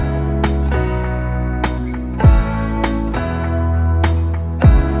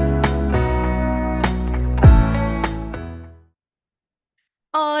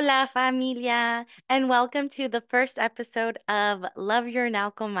Hola, familia, and welcome to the first episode of Love Your Now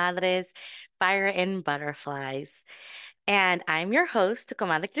Comadres, Fire and Butterflies. And I'm your host,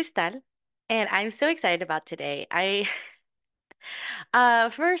 Comadre Cristal, and I'm so excited about today.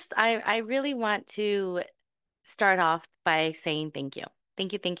 First, I really want to start off by saying thank you.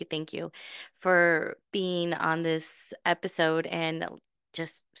 Thank you for being on this episode and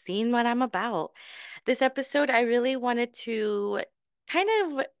just seeing what I'm about. This episode, I really wanted to kind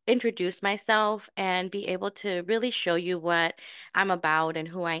of introduce myself and be able to really show you what I'm about and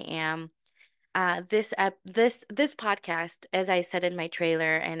who I am. This podcast, as I said in my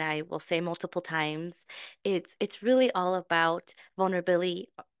trailer, and I will say multiple times, it's really all about vulnerability,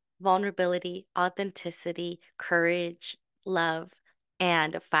 authenticity, courage, love,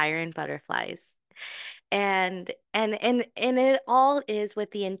 and fire and butterflies. And it all is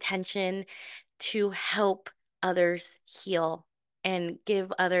with the intention to help others heal and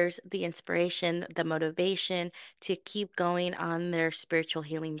give others the inspiration, the motivation to keep going on their spiritual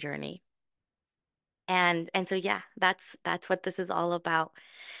healing journey. And so yeah, that's what this is all about.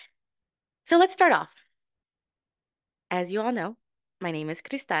 So let's start off. As you all know, my name is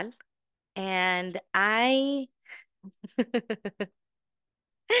Cristal, and I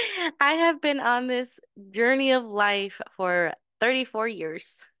I have been on this journey of life for 34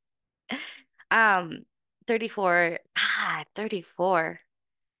 years. Um, 34, God, 34.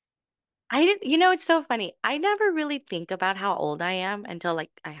 I didn't, it's so funny. I never really think about how old I am until like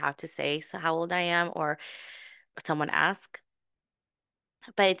I have to say so how old I am or someone asks.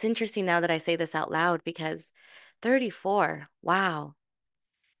 But it's interesting now that I say this out loud because 34, wow.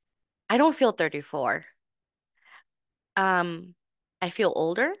 I don't feel 34. Um, I feel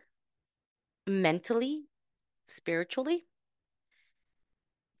older mentally, spiritually,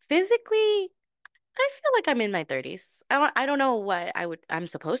 physically. I feel like I'm in my 30s. I don't know what I'm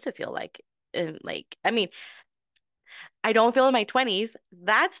supposed to feel like. And like, I mean, I don't feel in my 20s,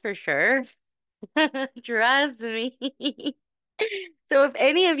 that's for sure. Trust me. So if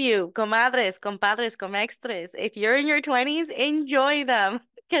any of you, comadres, compadres, comextres, if you're in your 20s, enjoy them.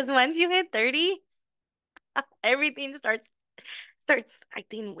 Because once you hit 30, everything starts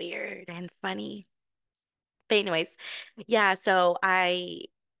acting weird and funny. But anyways, yeah, so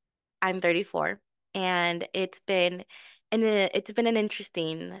I'm 34 and it's been an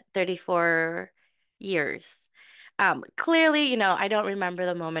interesting 34 years. Clearly, I don't remember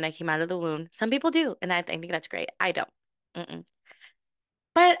the moment I came out of the womb. Some people do, and I think that's great. I don't. Mm-mm.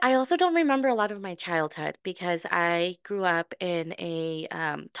 But I also don't remember a lot of my childhood because I grew up in a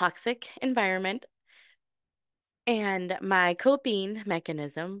toxic environment, and my coping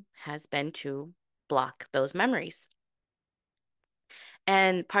mechanism has been to block those memories.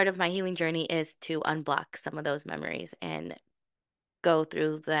 And part of my healing journey is to unblock some of those memories and go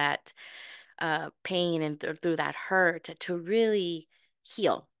through that pain and through that hurt to really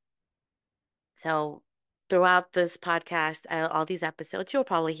heal. So, throughout this podcast, all these episodes, you'll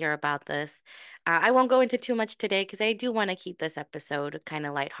probably hear about this. I won't go into too much today because I do want to keep this episode kind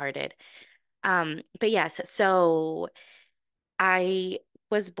of lighthearted. But yes, so I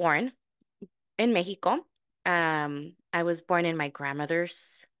was born in Mexico. I was born in my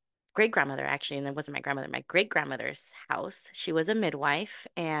grandmother's great grandmother, actually, and it wasn't my grandmother, my great grandmother's house. She was a midwife,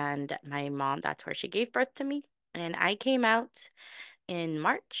 and my mom, that's where she gave birth to me. And I came out in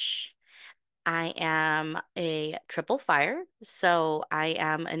March. I am a triple fire. So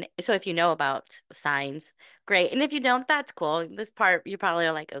if you know about signs, great. And if you don't, that's cool. This part, you probably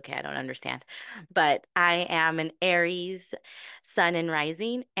are like, okay, I don't understand. But I am an Aries sun and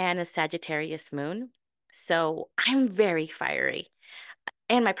rising and a Sagittarius moon. So I'm very fiery.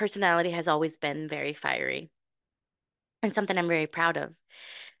 And my personality has always been very fiery and something I'm very proud of.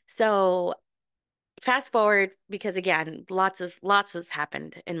 So fast forward, because again, lots has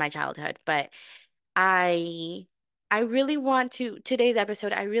happened in my childhood, but I I really want to today's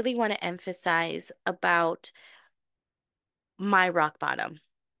episode, I really want to emphasize about my rock bottom.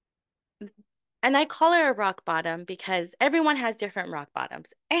 And I call it a rock bottom because everyone has different rock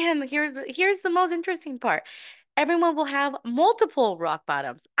bottoms. And here's the most interesting part. Everyone will have multiple rock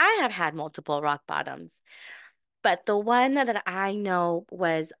bottoms. I have had multiple rock bottoms, but the one that I know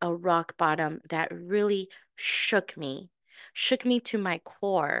was a rock bottom that really shook me to my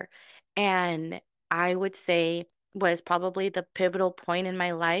core. And I would say was probably the pivotal point in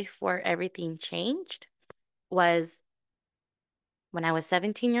my life where everything changed was when I was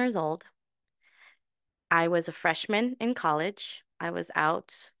 17 years old. I was a freshman in college. I was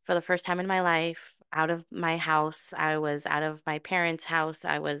out for the first time in my life, out of my house. I was out of my parents' house.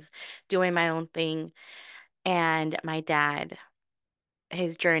 I was doing my own thing. And my dad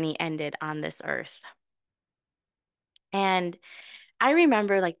his journey ended on this earth. And I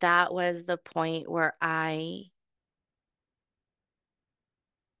remember like that was the point where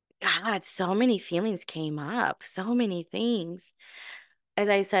God, so many feelings came up, so many things. As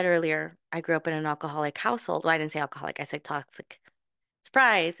I said earlier, I grew up in an alcoholic household. Well, I didn't say alcoholic, I said toxic.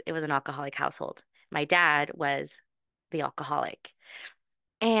 Surprise, it was an alcoholic household. My dad was the alcoholic.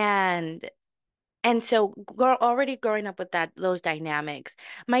 And and so already growing up with those dynamics,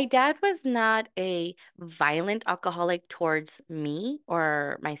 my dad was not a violent alcoholic towards me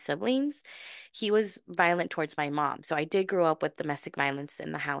or my siblings. He was violent towards my mom. So I did grow up with domestic violence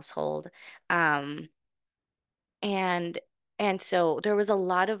in the household. Um, and and so there was a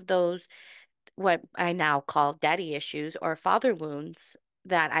lot of those what I now call daddy issues or father wounds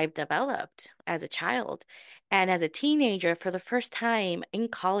that I've developed as a child. And as a teenager, for the first time in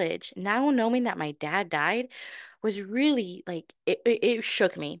college, now knowing that my dad died was really like it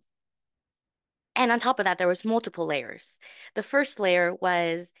shook me. And on top of that, there was multiple layers. The first layer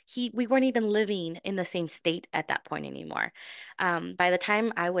was we weren't even living in the same state at that point anymore. By the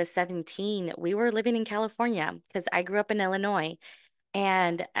time I was 17, we were living in California because I grew up in Illinois.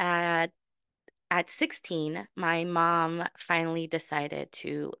 And at 16, my mom finally decided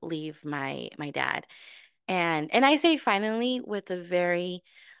to leave my dad. And I say finally with a very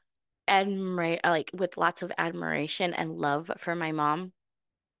like with lots of admiration and love for my mom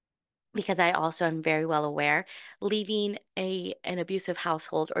because I also am very well aware leaving a an abusive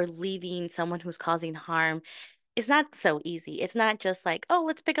household or leaving someone who's causing harm is not so easy. It's not just like, oh,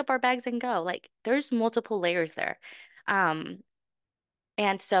 let's pick up our bags and go. Like there's multiple layers there. Um,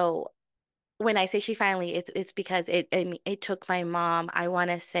 and so when I say she finally, it's because I mean, it took my mom, I want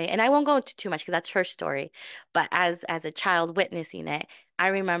to say, and I won't go into too much because that's her story, but as a child witnessing it, I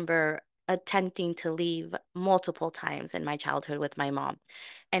remember attempting to leave multiple times in my childhood with my mom,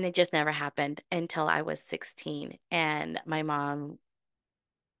 and it just never happened until I was 16, and my mom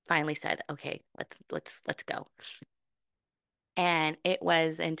finally said, "Okay, let's go." And it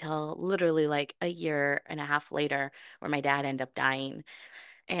was until literally like a year and a half later where my dad ended up dying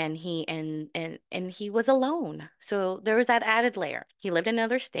and he was alone. So there was that added layer. He lived in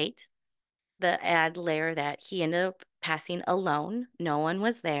another state. The added layer that he ended up passing alone. No one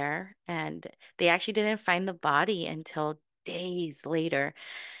was there, and they actually didn't find the body until days later.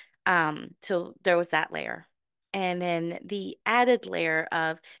 So there was that layer. And then the added layer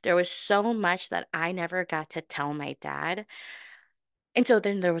of there was so much that I never got to tell my dad. And so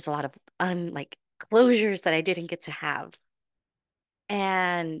then there was a lot of like closures that I didn't get to have.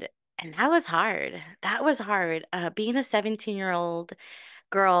 And and that was hard. That was hard. Being a 17-year-old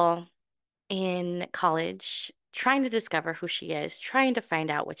girl in college, trying to discover who she is, trying to find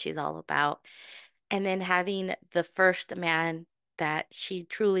out what she's all about, and then having the first man that she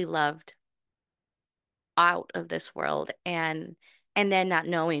truly loved out of this world and then not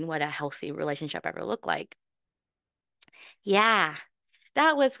knowing what a healthy relationship ever looked like. Yeah,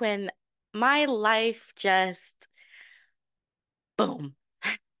 that was when my life just boom.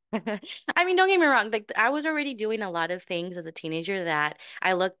 I mean, don't get me wrong. Like I was already doing a lot of things as a teenager that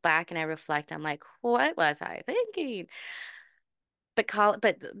I look back and I reflect. I'm like, what was I thinking?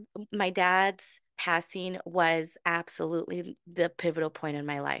 But my dad's passing was absolutely the pivotal point in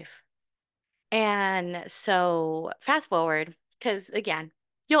my life. And so fast forward, because again,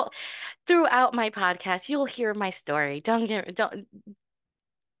 you'll throughout my podcast, you'll hear my story. Don't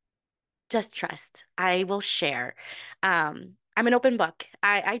just trust. I will share. I'm an open book.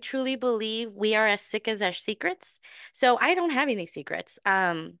 I truly believe we are as sick as our secrets. So I don't have any secrets.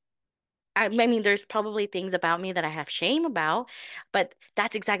 I mean, there's probably things about me that I have shame about, but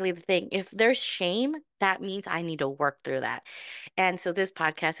that's exactly the thing. If there's shame, that means I need to work through that. And so this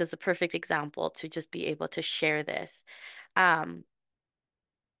podcast is a perfect example to just be able to share this. Um,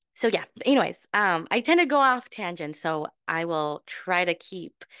 so yeah, anyways, I tend to go off tangent, so I will try to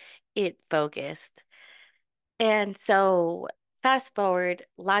keep it focused. And so, fast forward,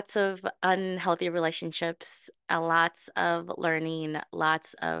 lots of unhealthy relationships, lots of learning,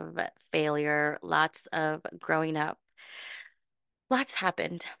 lots of failure, lots of growing up. Lots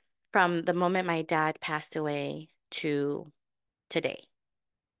happened from the moment my dad passed away to today,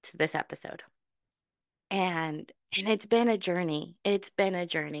 to this episode. And it's been a journey. It's been a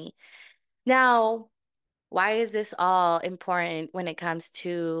journey. Now, why is this all important when it comes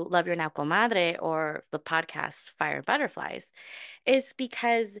to Love Your Now Comadre or the podcast Fire and Butterflies? It's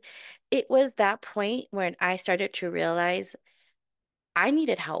because it was that point when I started to realize I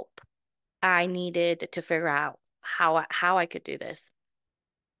needed help. I needed to figure out how I could do this.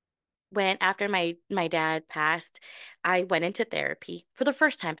 when after my dad passed, I went into therapy for the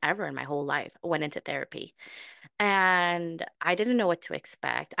first time ever in my whole life. I went into therapy and I didn't know what to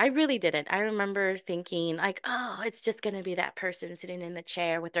expect. I really didn't. I remember thinking like, oh, it's just gonna be that person sitting in the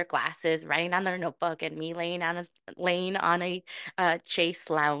chair with their glasses, writing on their notebook, and me laying on a chase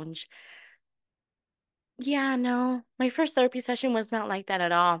lounge. Yeah, no, my first therapy session was not like that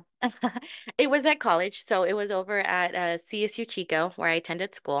at all. It was at college, so it was over at CSU Chico where I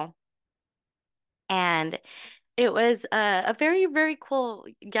attended school. And it was a very, very cool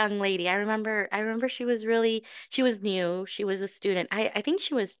young lady. I remember she was new. She was a student. I think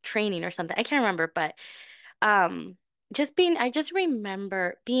she was training or something. I can't remember, but um, I just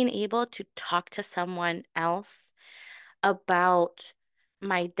remember being able to talk to someone else about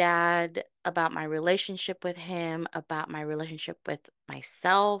my dad, about my relationship with him, about my relationship with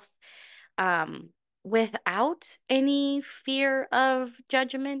myself, um, without any fear of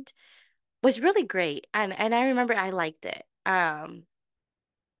judgment was really great. And I remember I liked it.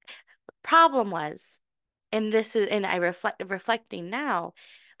 Problem was, and this is and I reflecting now,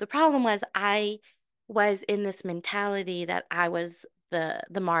 the problem was I was in this mentality that I was the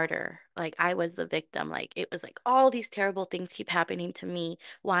martyr. Like I was the victim. Like it was like all these terrible things keep happening to me.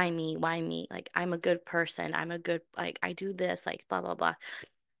 Why me? Why me? Like I'm a good person. I'm a good like I do this, like blah blah blah.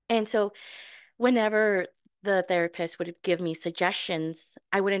 And so whenever the therapist would give me suggestions,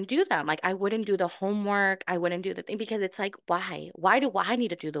 I wouldn't do them. Like I wouldn't do the homework. I wouldn't do the thing because it's like, why? Why do I need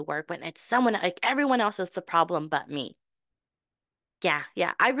to do the work when it's someone like everyone else is the problem but me? Yeah,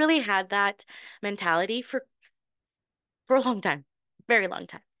 yeah. I really had that mentality for a long time, very long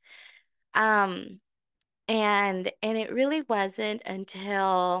time. Um, and it really wasn't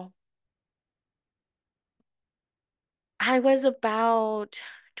until I was about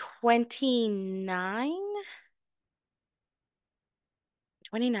 29.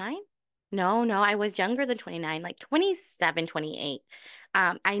 29? No, no, I was younger than 29, like 27, 28.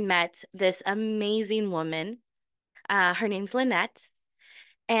 I met this amazing woman. Her name's Lynette.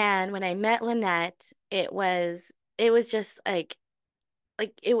 And when I met Lynette, it was just like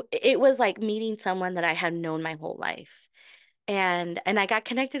it was like meeting someone that I had known my whole life. And I got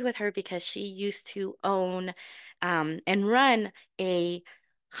connected with her because she used to own and run a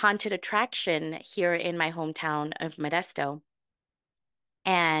haunted attraction here in my hometown of Modesto.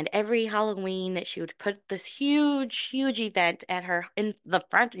 And every Halloween that she would put this huge, huge event at her in the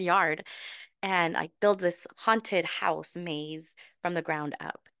front yard and like build this haunted house maze from the ground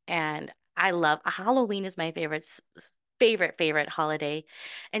up. And I love Halloween is my favorite holiday.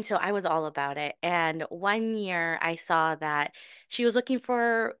 And so I was all about it. And one year I saw that she was looking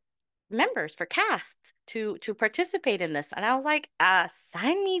for members for casts to participate in this. And I was like,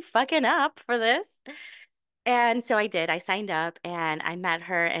 sign me fucking up for this. And so I did. I signed up and I met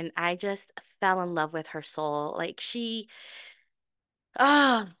her and I just fell in love with her soul. Like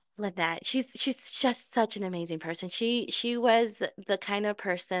oh, Lynette, she's just such an amazing person. She was the kind of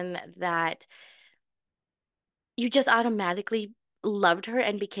person that you just automatically loved her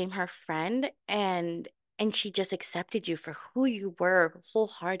and became her friend and she just accepted you for who you were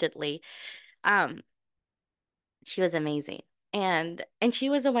wholeheartedly. Um, she was amazing. And she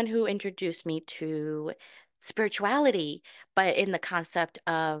was the one who introduced me to spirituality, but in the concept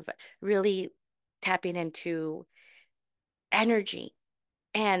of really tapping into energy.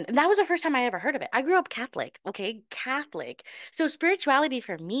 And that was the first time I ever heard of it. I grew up Catholic, okay? Catholic. So spirituality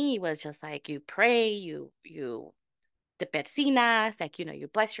for me was just like you pray, you the persinas, like you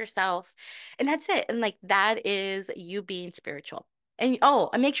bless yourself, and that's it. And like that is you being spiritual. And oh,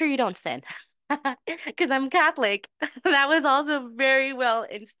 and make sure you don't sin. Because I'm Catholic. That was also very well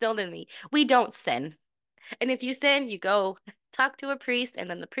instilled in me. We don't sin. And if you sin, you go talk to a priest, and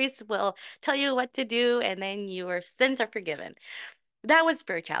then the priest will tell you what to do, and then your sins are forgiven. That was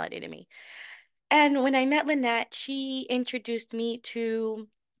spirituality to me. And when I met Lynette, she introduced me to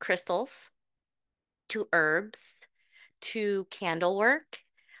crystals, to herbs, to candle work,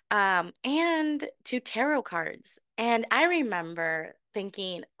 and to tarot cards. And I remember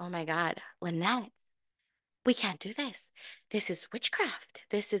thinking, oh my God, Lynette, we can't do this. This is witchcraft.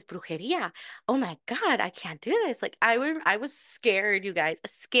 This is brujeria. Oh my God, I can't do this. Like I was scared, you guys,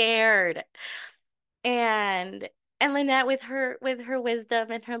 scared. And and Lynette with her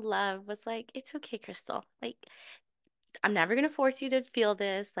wisdom and her love was like, it's okay, Crystal. Like I'm never gonna force you to feel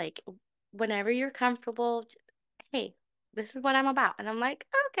this. Like whenever you're comfortable, hey, this is what I'm about. And I'm like,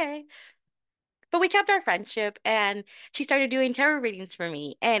 okay. But we kept our friendship and she started doing tarot readings for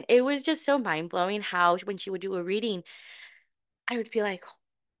me. And it was just so mind-blowing how when she would do a reading, I would be like,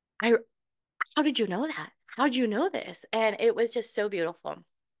 I how did you know that? How did you know this? And it was just so beautiful.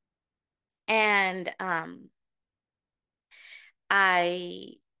 And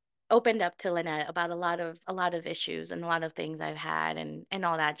I opened up to Lynette about a lot of issues and a lot of things I've had and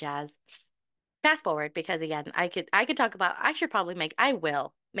all that jazz. Fast forward because again, I could talk about I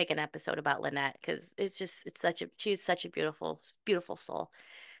will make an episode about Lynette because she's such a beautiful soul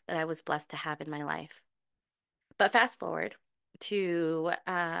that I was blessed to have in my life. But fast forward to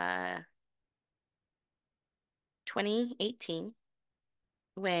 2018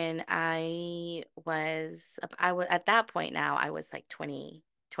 when I was at that point now I was like 20,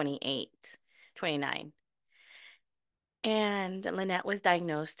 28, 29. And Lynette was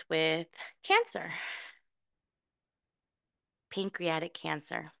diagnosed with cancer, pancreatic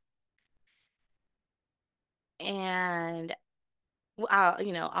cancer. And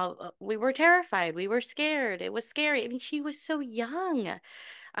we were terrified. We were scared. It was scary. I mean, she was so young.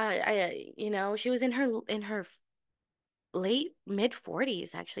 She was in her late mid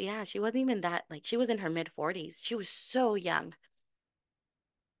 40s, actually. Yeah, she wasn't even that, like, she was in her mid 40s. She was so young.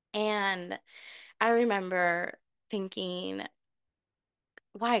 And I remember thinking,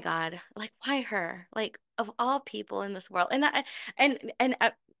 why God? Like, why her? Like, of all people in this world.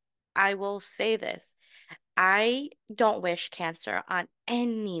 I will say this. I don't wish cancer on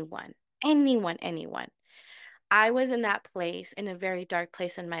anyone, anyone. I was in that place, in a very dark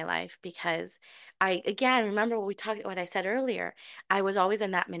place in my life because again, remember what I said earlier. I was always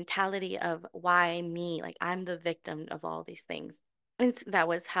in that mentality of why me? Like I'm the victim of all these things. And that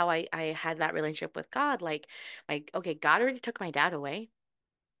was how I had that relationship with God. Okay, God already took my dad away.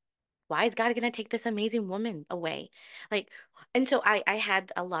 Why is God going to take this amazing woman away? Like, and so I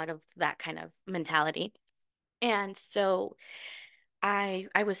had a lot of that kind of mentality. And so I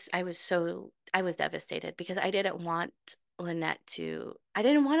was devastated because I didn't want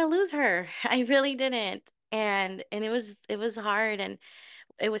to lose her. I really didn't. And it was hard and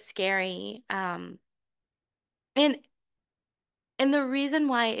it was scary. And and the reason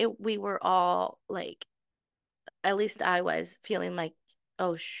why we were all like, at least I was feeling like,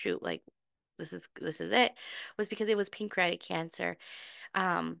 oh shoot, like this is it, was because it was pancreatic cancer.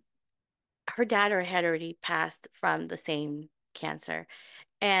 Um, her dad had already passed from the same cancer.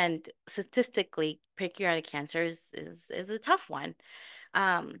 And statistically, pancreatic cancer is a tough one.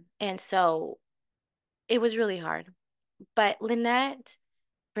 And so it was really hard. But Lynette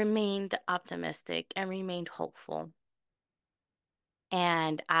remained optimistic and remained hopeful.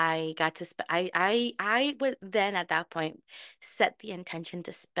 And I got to I would then at that point set the intention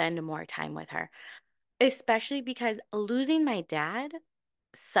to spend more time with her, especially because losing my dad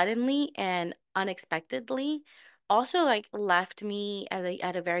suddenly and unexpectedly also like left me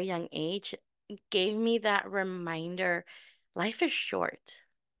at a very young age, gave me that reminder, life is short.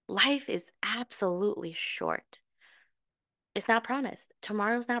 Life is absolutely short. It's not promised.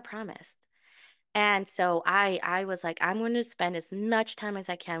 Tomorrow's not promised. And so I was like, I'm going to spend as much time as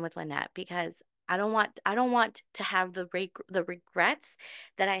I can with Lynette because I don't want to have the regrets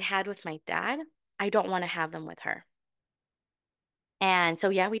that I had with my dad. I don't want to have them with her. And so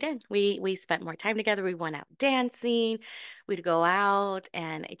yeah, we did. We spent more time together. We went out dancing. We'd go out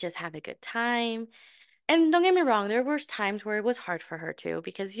and just have a good time. And don't get me wrong, there were times where it was hard for her too,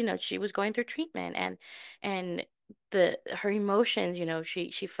 because she was going through treatment and the her emotions,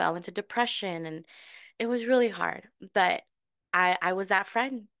 she fell into depression and it was really hard. But I was that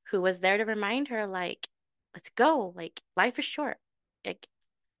friend who was there to remind her, like, let's go. Like, life is short. Like,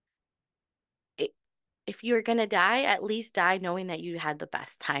 it, if you're gonna die, at least die knowing that you had the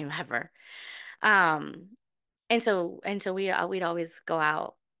best time ever. Um, and so we'd always go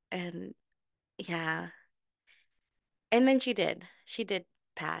out and yeah. And then she did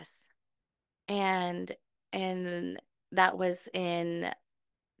pass. And and that was in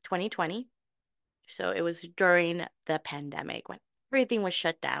 2020. So it was during the pandemic when everything was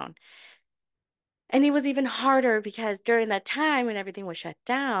shut down. And it was even harder because during that time when everything was shut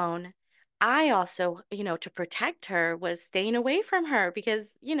down, I also, to protect her, was staying away from her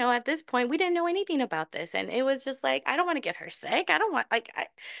because, at this point we didn't know anything about this. And it was just like, I don't want to get her sick. I don't want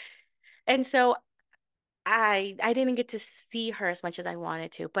and so I didn't get to see her as much as I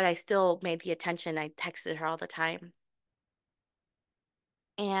wanted to, but I still made the attention. I texted her all the time.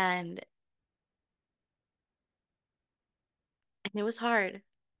 And and it was hard.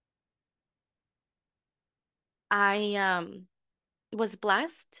 I was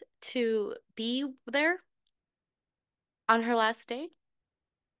blessed to be there on her last day.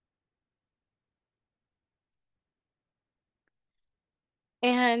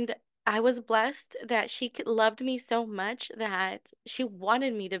 And I was blessed that loved me so much that she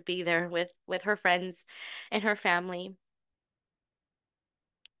wanted me to be there with her friends and her family.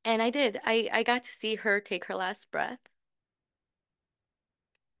 And I did. I got to see her take her last breath.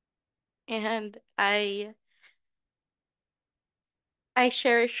 And I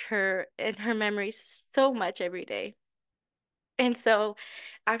cherish her and her memories so much every day. And so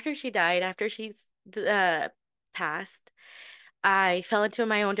after she died, after she's passed, I fell into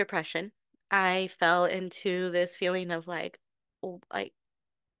my own depression. I fell into this feeling of like, oh, like,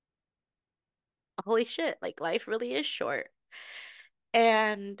 holy shit, like life really is short.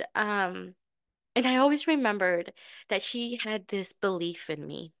 And and I always remembered that she had this belief in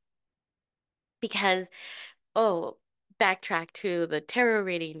me because, oh, backtrack to the tarot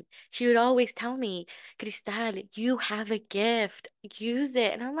reading. She would always tell me, Cristal, you have a gift. Use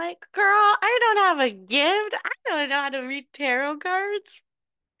it. And I'm like, girl, I don't have a gift. I don't know how to read tarot cards.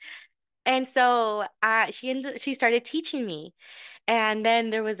 And so she started teaching me. And then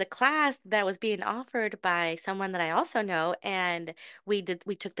there was a class that was being offered by someone that I also know, and we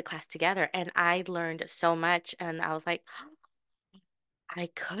took the class together and I learned so much and I was like, I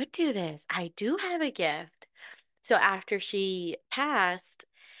could do this. I do have a gift. So after she passed,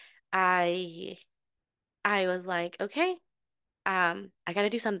 I I was like, okay, I gotta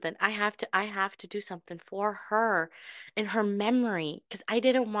do something. I have to do something for her in her memory because I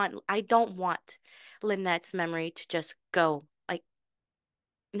don't want Lynette's memory to just go. Like,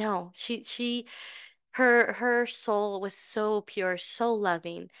 no, her soul was so pure, so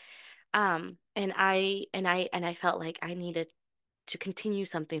loving. And I felt like I needed to continue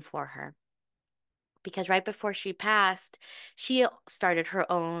something for her. Because right before she passed, she started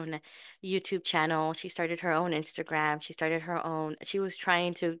her own YouTube channel. She started her own Instagram. She started her own, she was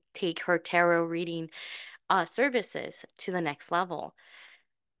trying to take her tarot reading services to the next level.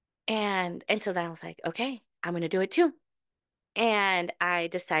 And so then I was like, okay, I'm gonna do it too. And I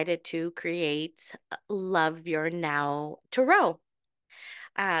decided to create Love Your Now Tarot.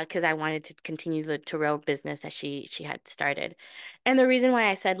 Because I wanted to continue the tarot business that she had started. And the reason why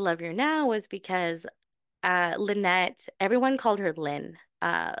I said Love Your Now was because Lynette, everyone called her Lynn,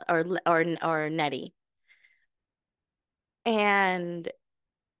 or Nettie. And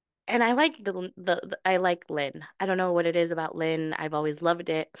I like I like Lynn. I don't know what it is about Lynn. I've always loved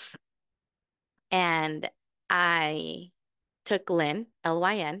it. And I took Lynn,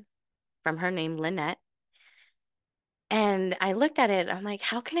 Lyn, from her name Lynette, and I looked at it. I'm like,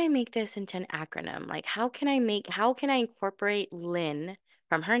 how can I make this into an acronym? Like, how can I incorporate Lynn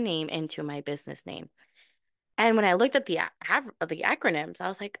from her name into my business name? And when I looked at the acronyms, I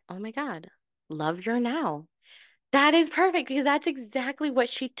was like, "Oh my God, Love Your Now." That is perfect because that's exactly what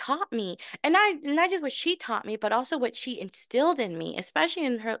she taught me. And not just what she taught me, but also what she instilled in me, especially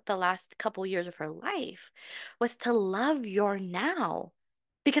in the last couple years of her life, was to love your now.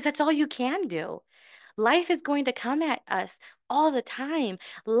 Because that's all you can do. Life is going to come at us all the time.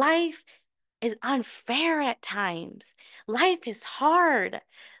 Life is unfair at times. Life is hard.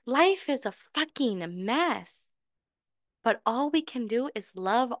 Life is a fucking mess. But all we can do is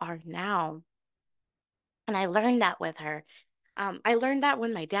love our now. And I learned that with her. I learned that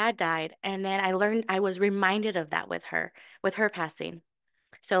when my dad died, and then I was reminded of that with her passing.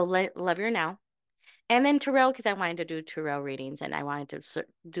 So love your now. And then tarot, because I wanted to do tarot readings and I wanted to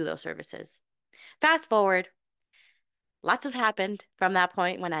do those services. Fast forward, lots have happened from that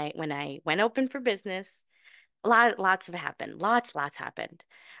point when I went open for business. Lots have happened. Lots happened.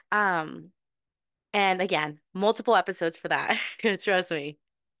 Um, And again, multiple episodes for that. Trust me,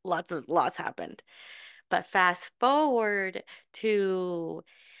 lots happened. But fast forward to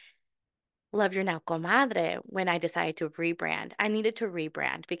Love Your Now Comadre when I decided to rebrand. I needed to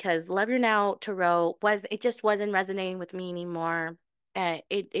rebrand because Love Your Now Tarot it just wasn't resonating with me anymore.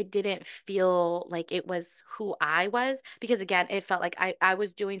 It didn't feel like it was who I was because again, it felt like I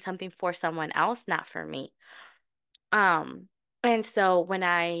was doing something for someone else, not for me. Um, and so when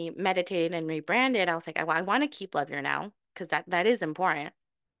I meditated and rebranded, I was like, I want to keep Love Your Now because that is important.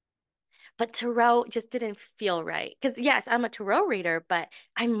 But tarot just didn't feel right. Because yes, I'm a tarot reader, but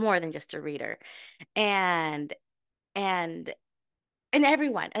I'm more than just a reader. And and and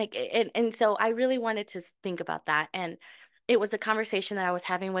everyone and so I really wanted to think about that. And it was a conversation that I was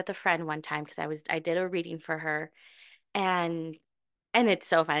having with a friend one time because I did a reading for her. And it's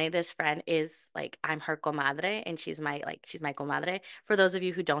so funny. This friend is like, I'm her comadre, and she's my comadre. For those of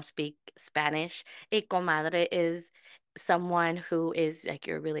you who don't speak Spanish, a comadre is someone who is like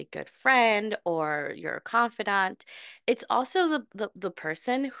your really good friend or your confidant. It's also the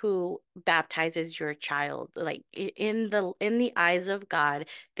person who baptizes your child. Like in the eyes of God,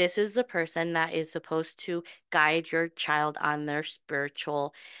 this is the person that is supposed to guide your child on their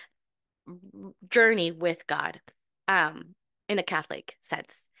spiritual journey with God, um, in a Catholic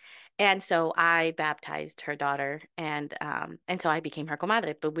sense. And so I baptized her daughter, and so I became her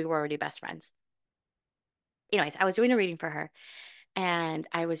comadre, but we were already best friends. Anyways, I was doing a reading for her, and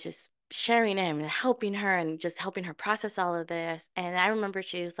I was just sharing it and helping her and just helping her process all of this. And I remember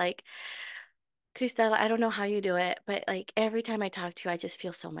she was like, Cristal, I don't know how you do it, but like every time I talk to you, I just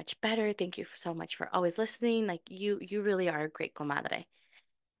feel so much better. Thank you so much for always listening. Like you really are a great comadre.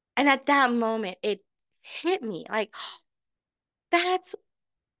 And at that moment, it hit me like, that's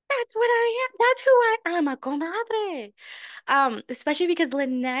that's what I am. That's who I am, a comadre. Especially because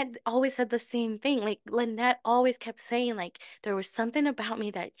Lynette always said the same thing. Like Lynette always kept saying like there was something about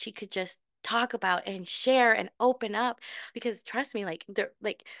me that she could just talk about and share and open up. Because trust me, like there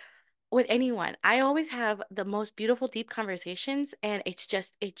like with anyone, I always have the most beautiful deep conversations, and it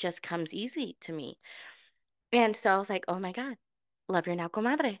just comes easy to me. And so I was like, oh my God, love your now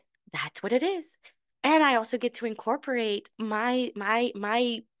comadre. That's what it is. And I also get to incorporate my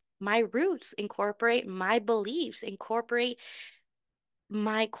roots, incorporate my beliefs, incorporate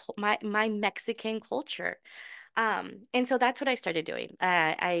my Mexican culture. And so that's what I started doing.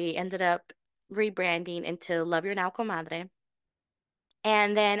 I ended up rebranding into Love Your Now Comadre.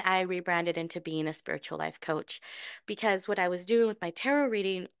 And then I rebranded into being a spiritual life coach because what I was doing with my tarot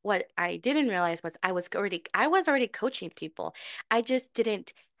reading, what I didn't realize was I was already coaching people. I just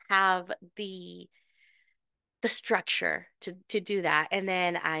didn't have the structure to do that. And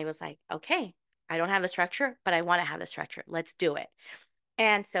then I was like, okay, I don't have the structure, but I want to have the structure. Let's do it.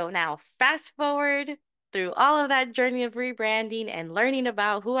 And so now fast forward through all of that journey of rebranding and learning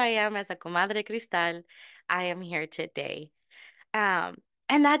about who I am as a comadre cristal, I am here today. Um,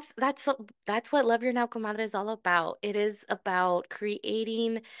 and that's what Love Your Now Comadre is all about. It is about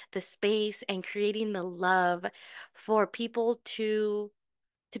creating the space and creating the love for people to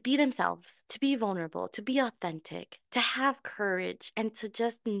be themselves, to be vulnerable, to be authentic, to have courage, and to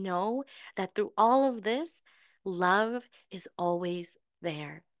just know that through all of this, love is always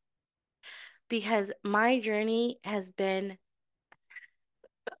there. Because my journey has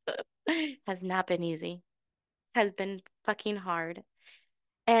not been easy, has been fucking hard.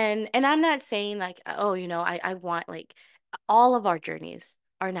 And I'm not saying like, oh, I want like all of our journeys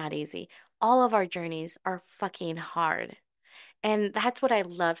are not easy. All of our journeys are fucking hard. And that's what I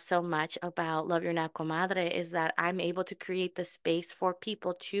love so much about Love Your Now Comadre is that I'm able to create the space for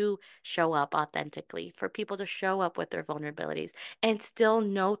people to show up authentically, for people to show up with their vulnerabilities and still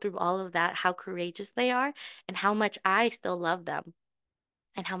know through all of that how courageous they are and how much I still love them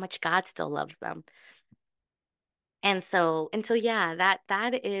and how much God still loves them. And so yeah,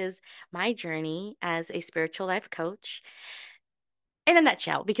 that is my journey as a spiritual life coach in a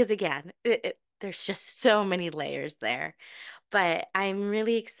nutshell, because again, there's just so many layers there. But I'm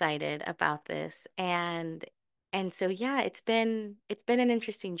really excited about this, and so yeah, it's been an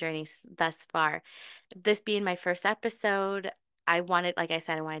interesting journey thus far. This being my first episode, like I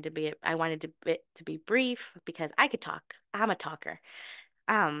said, I wanted it to be brief because I could talk. I'm a talker.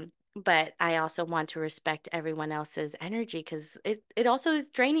 But I also want to respect everyone else's energy because it also is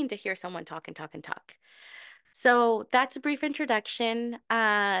draining to hear someone talk and talk and talk. So that's a brief introduction.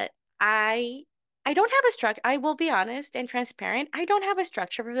 I I don't have a structure. I will be honest and transparent. I don't have a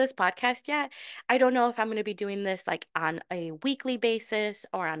structure for this podcast yet. I don't know if I'm going to be doing this like on a weekly basis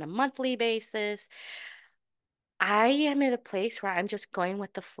or on a monthly basis. I am at a place where I'm just going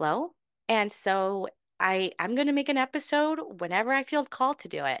with the flow. And so I'm going to make an episode whenever I feel called to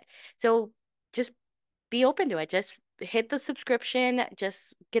do it. So just be open to it. Just hit the subscription,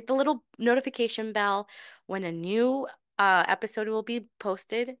 just get the little notification bell when a new episode will be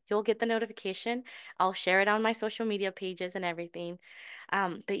posted. You'll get the notification. I'll share it on my social media pages and everything.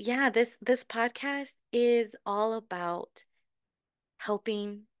 But yeah, this podcast is all about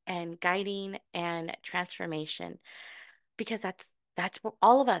helping and guiding and transformation because that's what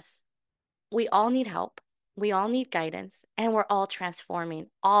all of us, we all need help. We all need guidance, and we're all transforming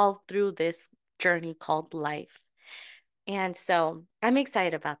all through this journey called life. And so I'm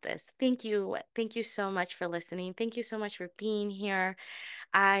excited about this. Thank you. Thank you so much for listening. Thank you so much for being here.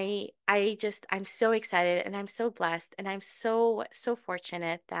 I'm so excited and I'm so blessed and I'm so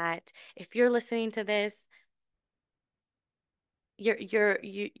fortunate that if you're listening to this,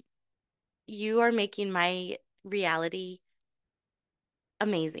 you you are making my reality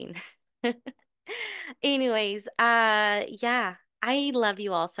amazing. Anyways, yeah, I love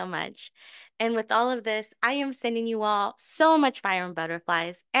you all so much. And with all of this, I am sending you all so much fire and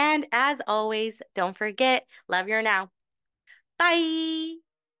butterflies. And as always, don't forget, love your now. Bye.